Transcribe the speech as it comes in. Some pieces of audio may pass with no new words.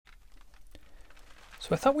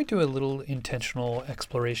So I thought we'd do a little intentional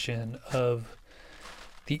exploration of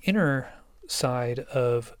the inner side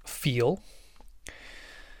of feel.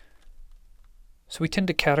 So we tend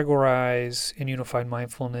to categorize in unified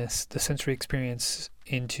mindfulness the sensory experience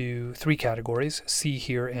into three categories: see,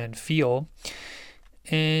 hear, and feel.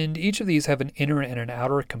 And each of these have an inner and an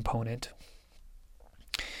outer component.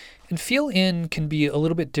 And feel in can be a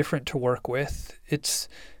little bit different to work with. It's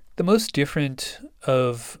the most different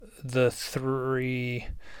of the three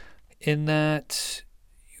in that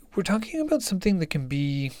we're talking about something that can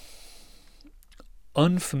be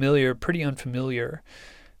unfamiliar, pretty unfamiliar,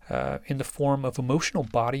 in the form of emotional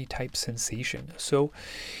body type sensation. So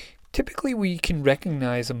typically we can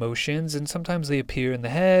recognize emotions, and sometimes they appear in the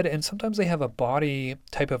head, and sometimes they have a body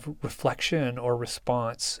type of reflection or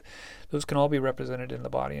response. Those can all be represented in the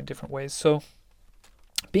body in different ways. So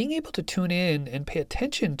being able to tune in and pay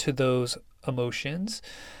attention to those emotions,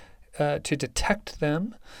 to detect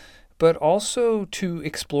them, but also to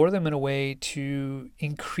explore them in a way to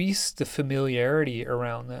increase the familiarity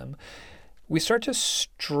around them, we start to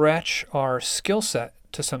stretch our skill set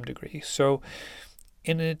to some degree. So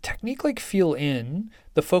in a technique like feel in,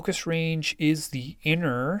 the focus range is the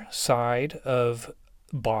inner side of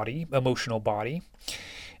body, emotional body.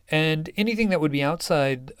 And anything that would be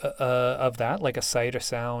outside of that, like a sight, a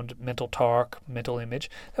sound, mental talk, mental image,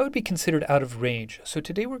 that would be considered out of range. So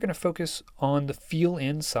today we're going to focus on the feel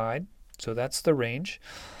in side. So that's the range.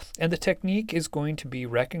 And the technique is going to be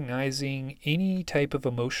recognizing any type of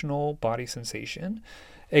emotional body sensation,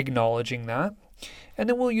 acknowledging that. And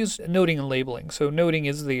then we'll use noting and labeling. So noting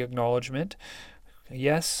is the acknowledgement.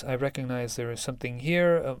 Yes, I recognize there is something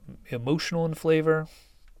here, emotional in flavor.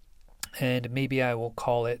 And maybe I will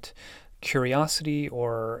call it curiosity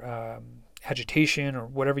or agitation or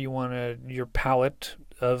whatever you want to, your palette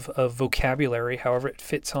of vocabulary, however it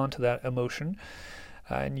fits onto that emotion.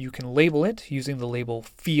 And you can label it using the label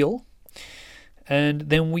feel. And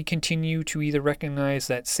then we continue to either recognize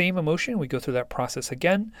that same emotion, we go through that process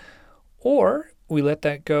again, or we let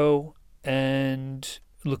that go and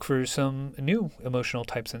look for some new emotional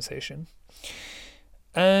type sensation.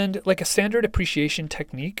 And like a standard appreciation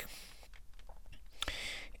technique,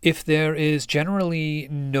 if there is generally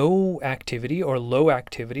no activity or low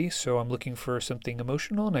activity, so I'm looking for something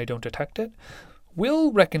emotional and I don't detect it,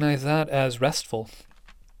 we'll recognize that as restful.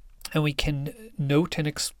 And we can note and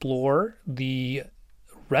explore the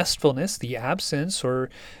restfulness, the absence or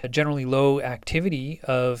generally low activity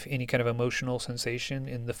of any kind of emotional sensation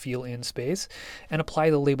in the feel in space, and apply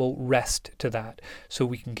the label rest to that. So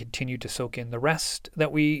we can continue to soak in the rest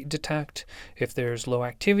that we detect if there's low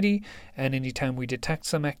activity, and anytime we detect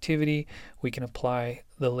some activity, we can apply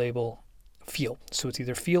the label feel. So it's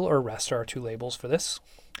either feel or rest are our two labels for this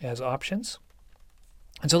as options.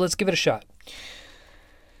 And so let's give it a shot.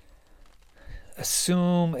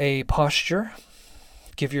 Assume a posture.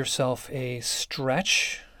 Give yourself a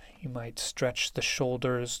stretch. You might stretch the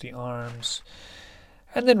shoulders, the arms,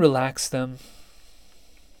 and then relax them.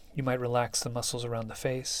 You might relax the muscles around the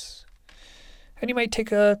face. And you might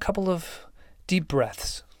take a couple of deep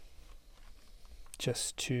breaths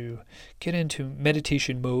just to get into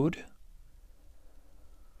meditation mode.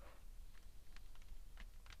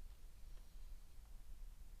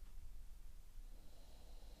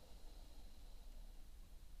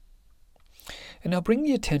 And now bring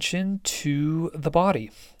the attention to the body,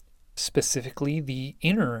 specifically the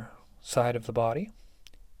inner side of the body,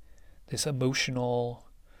 this emotional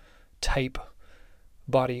type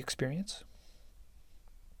body experience.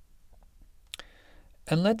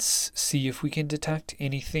 And let's see if we can detect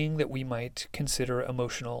anything that we might consider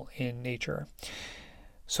emotional in nature.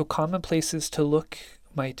 So common places to look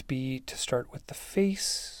might be to start with the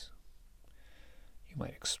face. You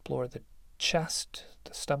might explore the chest,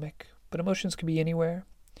 the stomach, but emotions can be anywhere.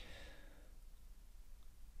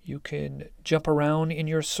 You can jump around in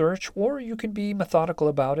your search, or you can be methodical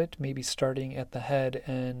about it, maybe starting at the head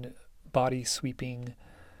and body sweeping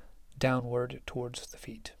downward towards the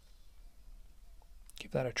feet.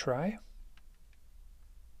 Give that a try.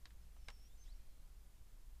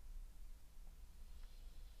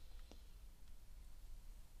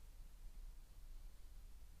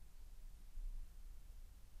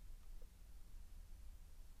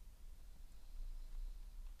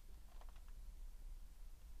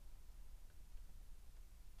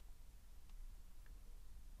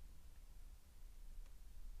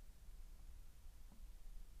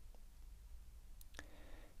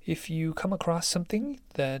 If you come across something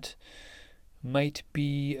that might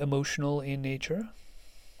be emotional in nature,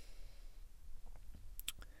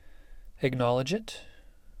 acknowledge it.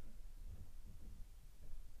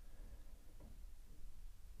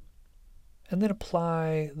 and then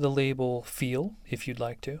apply the label feel if you'd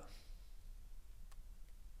like to.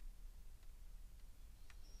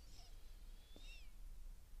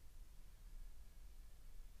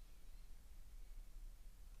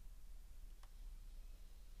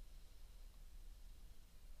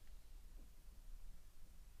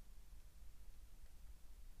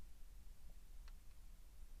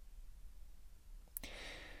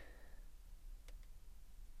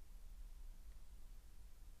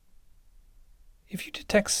 If you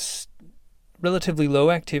detect relatively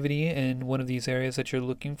low activity in one of these areas that you're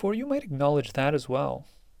looking for, you might acknowledge that as well.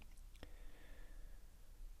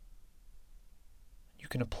 You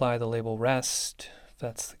can apply the label rest if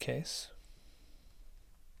that's the case.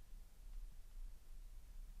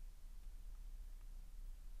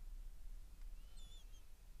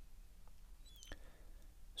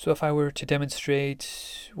 So if I were to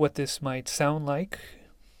demonstrate what this might sound like,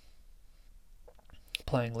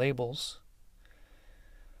 applying labels,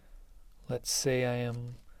 let's say I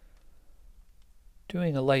am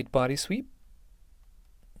doing a light body sweep,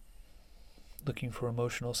 looking for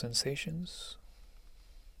emotional sensations.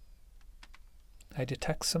 I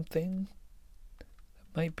detect something that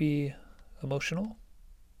might be emotional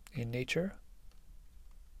in nature.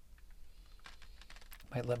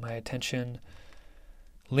 Might let my attention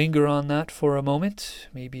linger on that for a moment,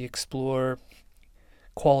 maybe explore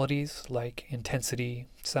qualities like intensity,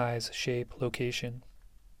 size, shape, location.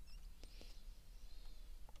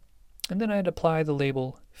 And then I'd apply the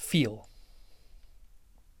label feel.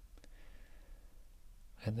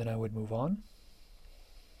 And then I would move on.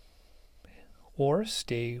 Or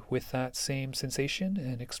stay with that same sensation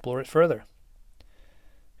and explore it further.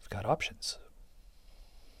 You've got options.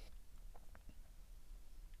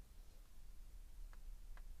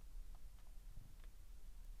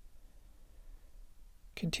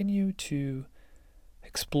 Continue to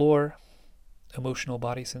explore emotional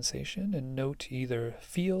body sensation and note either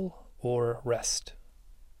feel or rest.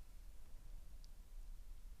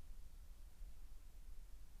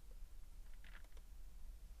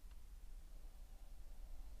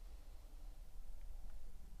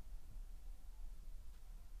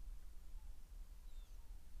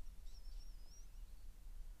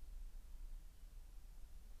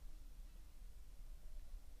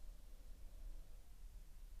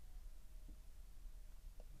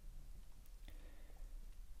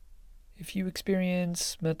 If you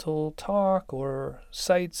experience mental talk or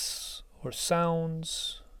sights or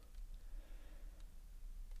sounds,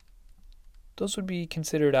 those would be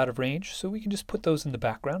considered out of range, so we can just put those in the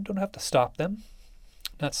background. Don't have to stop them,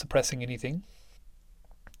 not suppressing anything.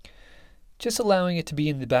 Just allowing it to be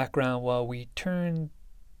in the background while we turn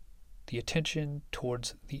the attention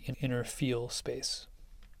towards the inner feel space.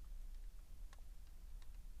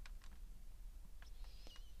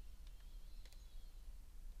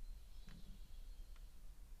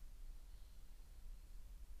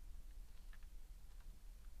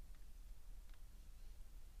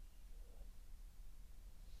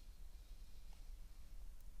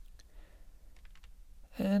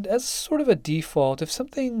 And as sort of a default, if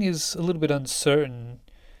something is a little bit uncertain,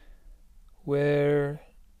 where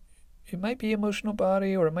it might be emotional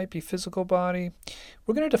body or it might be physical body,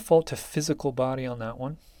 we're going to default to physical body on that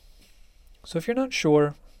one. So if you're not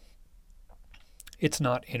sure, it's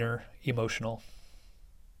not inner emotional.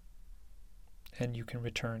 And you can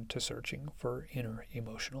return to searching for inner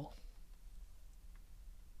emotional.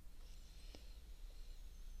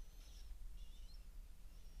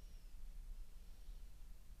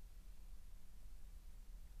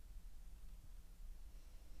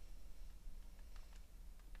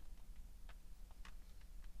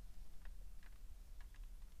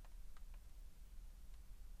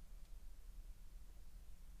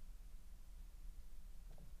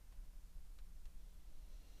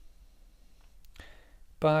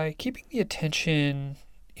 By keeping the attention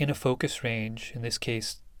in a focus range, in this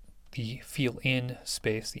case, the feel in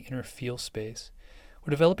space, the inner feel space,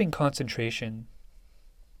 we're developing concentration,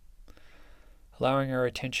 allowing our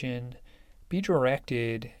attention be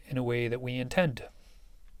directed in a way that we intend.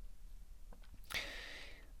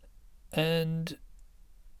 And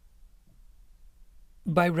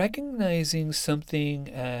by recognizing something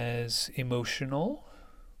as emotional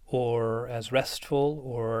or as restful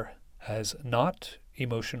or as not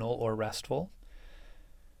emotional or restful,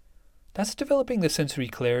 that's developing the sensory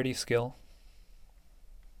clarity skill.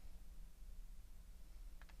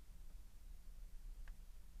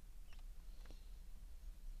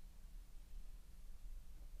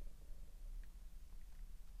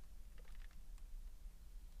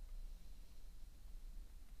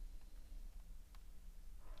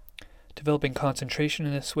 Developing concentration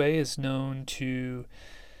in this way is known to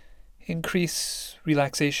increase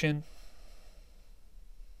relaxation,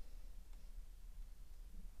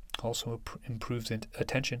 also improves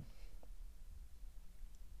attention.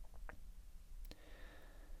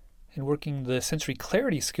 And working the sensory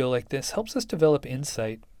clarity skill like this helps us develop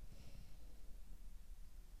insight.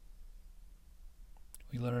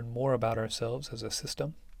 We learn more about ourselves as a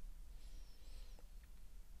system.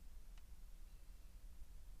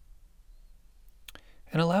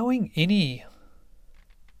 And allowing any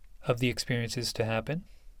of the experiences to happen,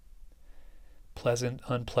 pleasant,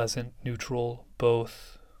 unpleasant, neutral,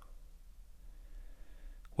 both.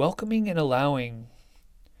 Welcoming and allowing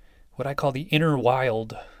what I call the inner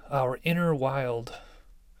wild, our inner wild.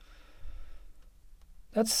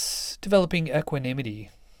 That's developing equanimity.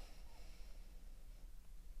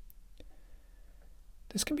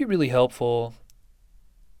 This can be really helpful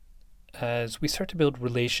as we start to build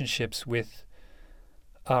relationships with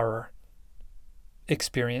our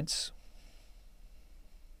experience.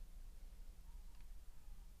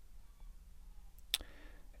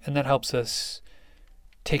 And that helps us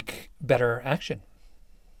take better action.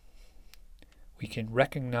 We can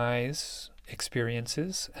recognize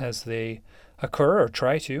experiences as they occur, or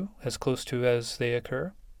try to, as close to as they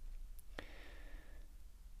occur.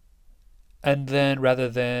 And then rather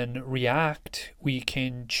than react, we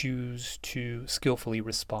can choose to skillfully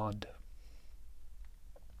respond.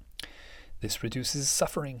 This reduces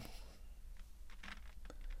suffering.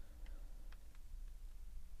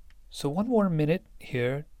 So one more minute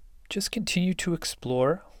here. Just continue to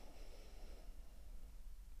explore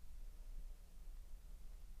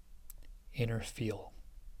inner feel.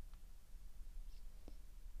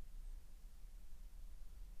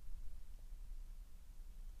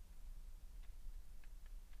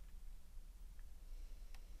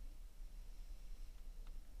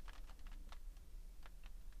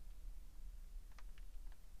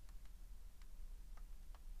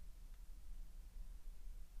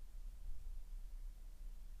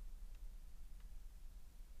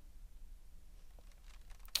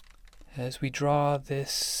 As we draw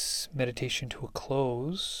this meditation to a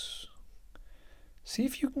close, see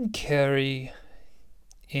if you can carry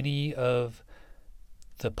any of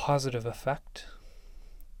the positive effect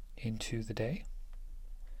into the day.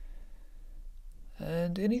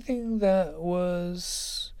 And anything that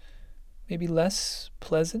was maybe less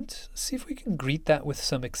pleasant, see if we can greet that with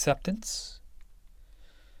some acceptance.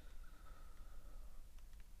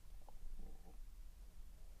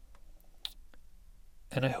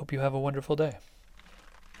 And I hope you have a wonderful day.